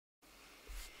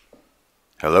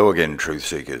Hello again, truth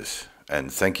seekers,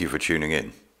 and thank you for tuning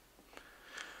in.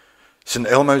 St.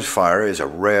 Elmo's fire is a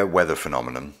rare weather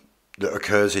phenomenon that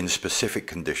occurs in specific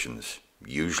conditions,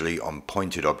 usually on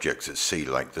pointed objects at sea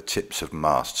like the tips of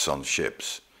masts on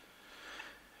ships.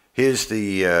 Here's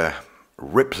the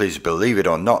Ripley's Believe It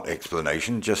or Not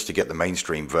explanation, just to get the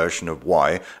mainstream version of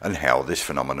why and how this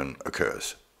phenomenon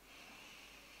occurs.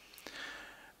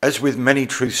 As with many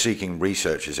truth-seeking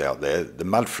researchers out there, the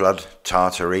mud flood,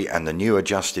 Tartary, and the new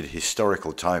adjusted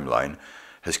historical timeline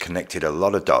has connected a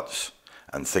lot of dots,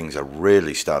 and things are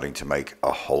really starting to make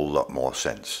a whole lot more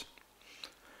sense.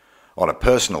 On a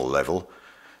personal level,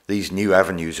 these new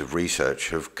avenues of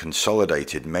research have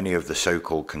consolidated many of the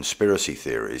so-called conspiracy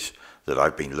theories that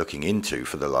I've been looking into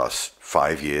for the last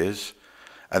 5 years,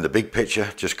 and the big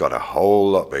picture just got a whole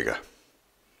lot bigger.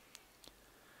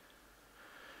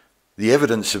 The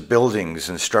evidence of buildings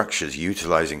and structures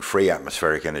utilizing free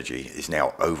atmospheric energy is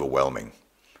now overwhelming.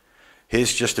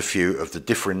 Here's just a few of the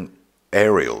different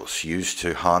aerials used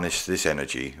to harness this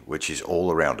energy, which is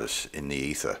all around us in the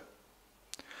ether.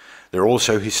 There are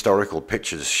also historical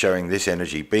pictures showing this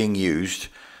energy being used,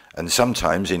 and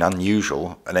sometimes in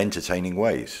unusual and entertaining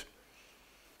ways.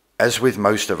 As with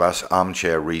most of us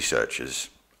armchair researchers,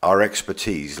 our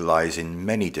expertise lies in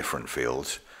many different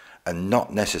fields, and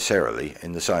not necessarily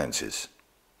in the sciences.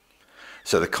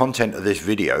 So the content of this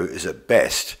video is at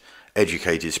best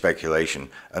educated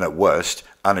speculation and at worst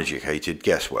uneducated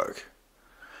guesswork.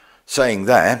 Saying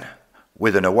that,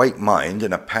 with an awake mind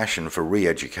and a passion for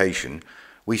re-education,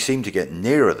 we seem to get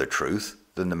nearer the truth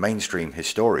than the mainstream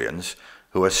historians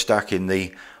who are stuck in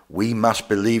the "we must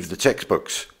believe the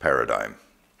textbooks" paradigm.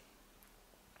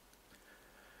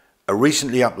 A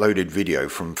recently uploaded video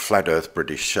from Flat Earth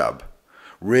British Sub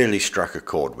really struck a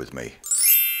chord with me,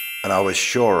 and I was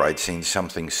sure I'd seen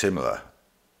something similar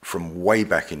from way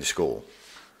back in school.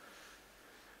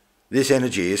 This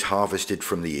energy is harvested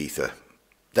from the ether.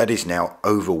 That is now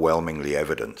overwhelmingly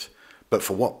evident, but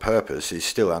for what purpose is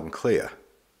still unclear.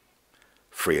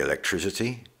 Free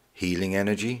electricity, healing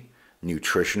energy,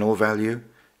 nutritional value,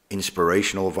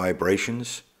 inspirational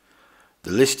vibrations.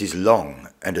 The list is long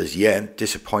and as yet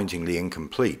disappointingly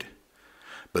incomplete.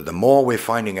 But the more we're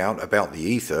finding out about the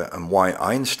ether and why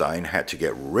Einstein had to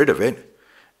get rid of it,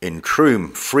 in true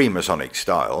Freemasonic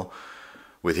style,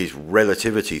 with his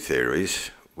relativity theories,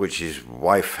 which his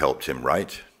wife helped him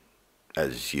write,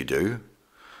 as you do,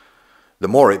 the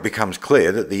more it becomes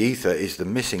clear that the ether is the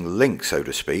missing link, so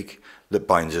to speak, that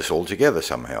binds us all together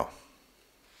somehow.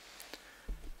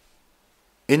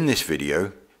 In this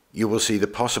video, you will see the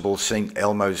possible St.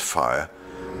 Elmo's fire,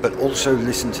 but also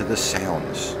listen to the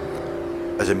sounds.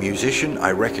 As a musician,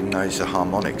 I recognize the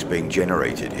harmonics being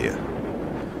generated here.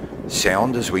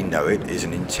 Sound as we know it is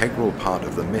an integral part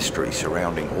of the mystery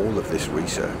surrounding all of this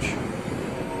research.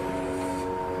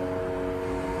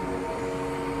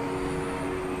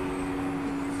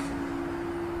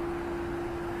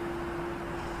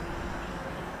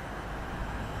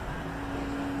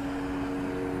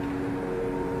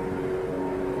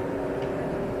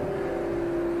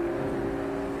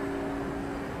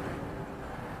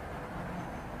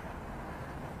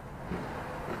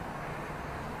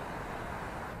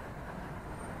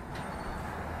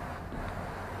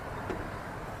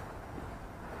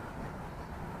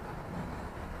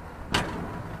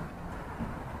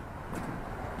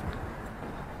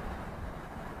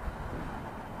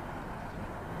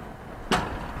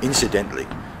 Incidentally,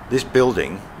 this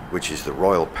building, which is the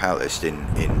Royal Palace in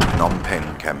Phnom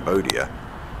Penh, Cambodia,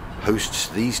 hosts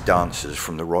these dancers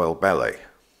from the Royal Ballet.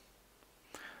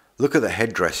 Look at the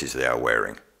headdresses they are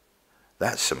wearing.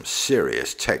 That's some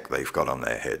serious tech they've got on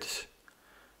their heads.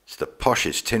 It's the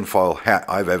poshest tinfoil hat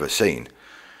I've ever seen.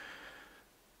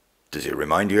 Does it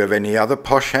remind you of any other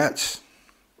posh hats?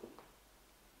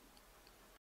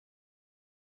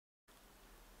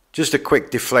 Just a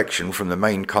quick deflection from the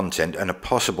main content and a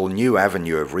possible new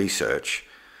avenue of research.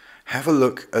 Have a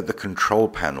look at the control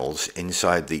panels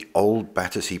inside the old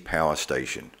Battersea Power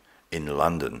Station in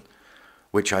London,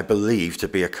 which I believe to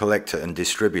be a collector and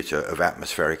distributor of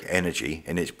atmospheric energy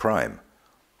in its prime.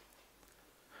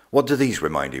 What do these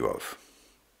remind you of?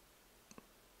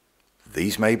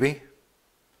 These maybe?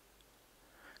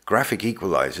 Graphic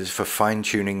equalizers for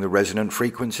fine-tuning the resonant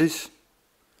frequencies?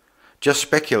 Just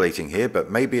speculating here, but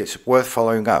maybe it's worth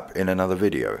following up in another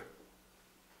video.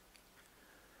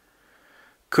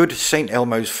 Could St.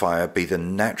 Elmo's fire be the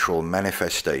natural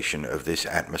manifestation of this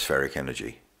atmospheric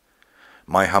energy?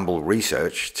 My humble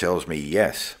research tells me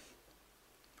yes.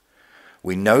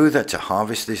 We know that to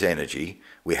harvest this energy,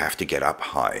 we have to get up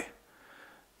high.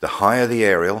 The higher the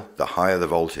aerial, the higher the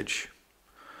voltage.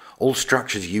 all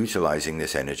structures utilizing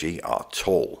this energy are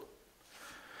tall.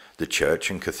 The church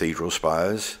and cathedral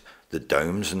spires, the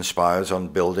domes and spires on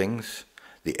buildings,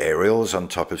 the aerials on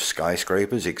top of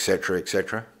skyscrapers, etc.,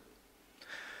 etc.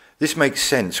 This makes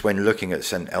sense when looking at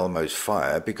St. Elmo's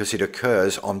fire because it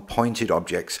occurs on pointed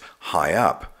objects high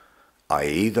up,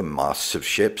 i.e. the masts of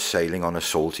ships sailing on a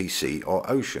salty sea or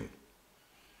ocean.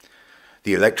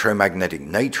 The electromagnetic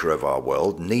nature of our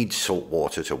world needs salt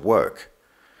water to work.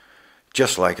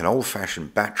 Just like an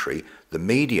old-fashioned battery, the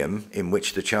medium in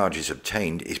which the charge is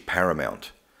obtained is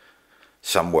paramount.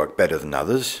 Some work better than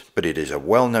others, but it is a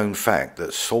well-known fact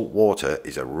that salt water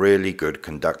is a really good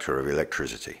conductor of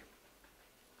electricity.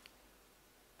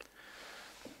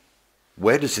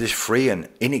 Where does this free and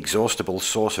inexhaustible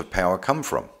source of power come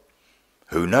from?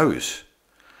 Who knows?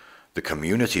 The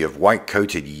community of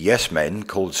white-coated yes-men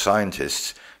called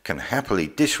scientists can happily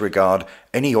disregard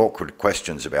any awkward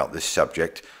questions about this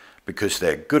subject because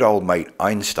their good old mate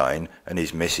Einstein and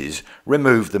his missus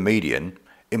removed the medium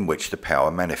in which the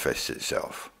power manifests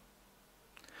itself.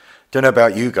 Don't know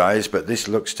about you guys, but this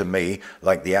looks to me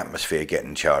like the atmosphere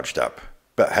getting charged up.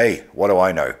 But hey, what do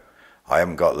I know? I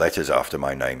haven't got letters after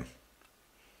my name.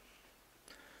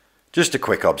 Just a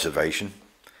quick observation.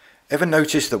 Ever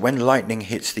notice that when lightning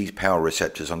hits these power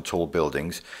receptors on tall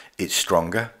buildings, it's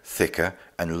stronger, thicker,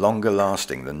 and longer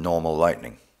lasting than normal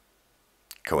lightning?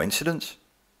 Coincidence?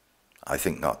 I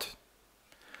think not.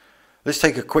 Let's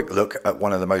take a quick look at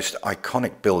one of the most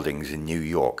iconic buildings in New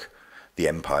York, the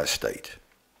Empire State.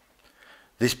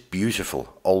 This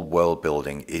beautiful old world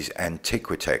building is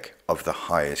antiquitech of the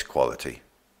highest quality.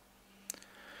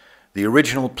 The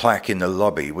original plaque in the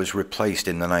lobby was replaced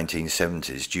in the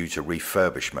 1970s due to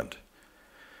refurbishment.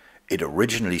 It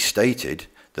originally stated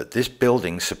that this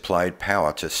building supplied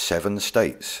power to 7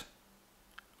 states.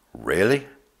 Really?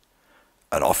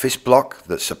 An office block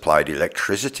that supplied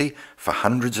electricity for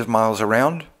hundreds of miles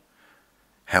around?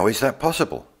 How is that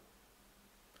possible?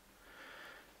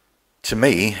 To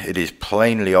me, it is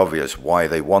plainly obvious why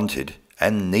they wanted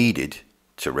and needed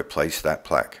to replace that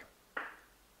plaque.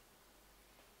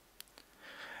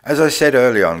 As I said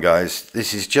early on, guys,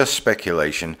 this is just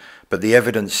speculation, but the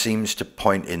evidence seems to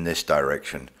point in this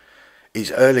direction.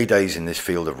 It's early days in this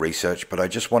field of research, but I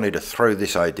just wanted to throw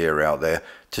this idea out there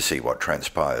to see what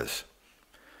transpires.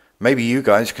 Maybe you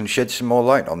guys can shed some more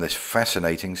light on this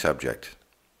fascinating subject.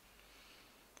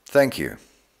 Thank you.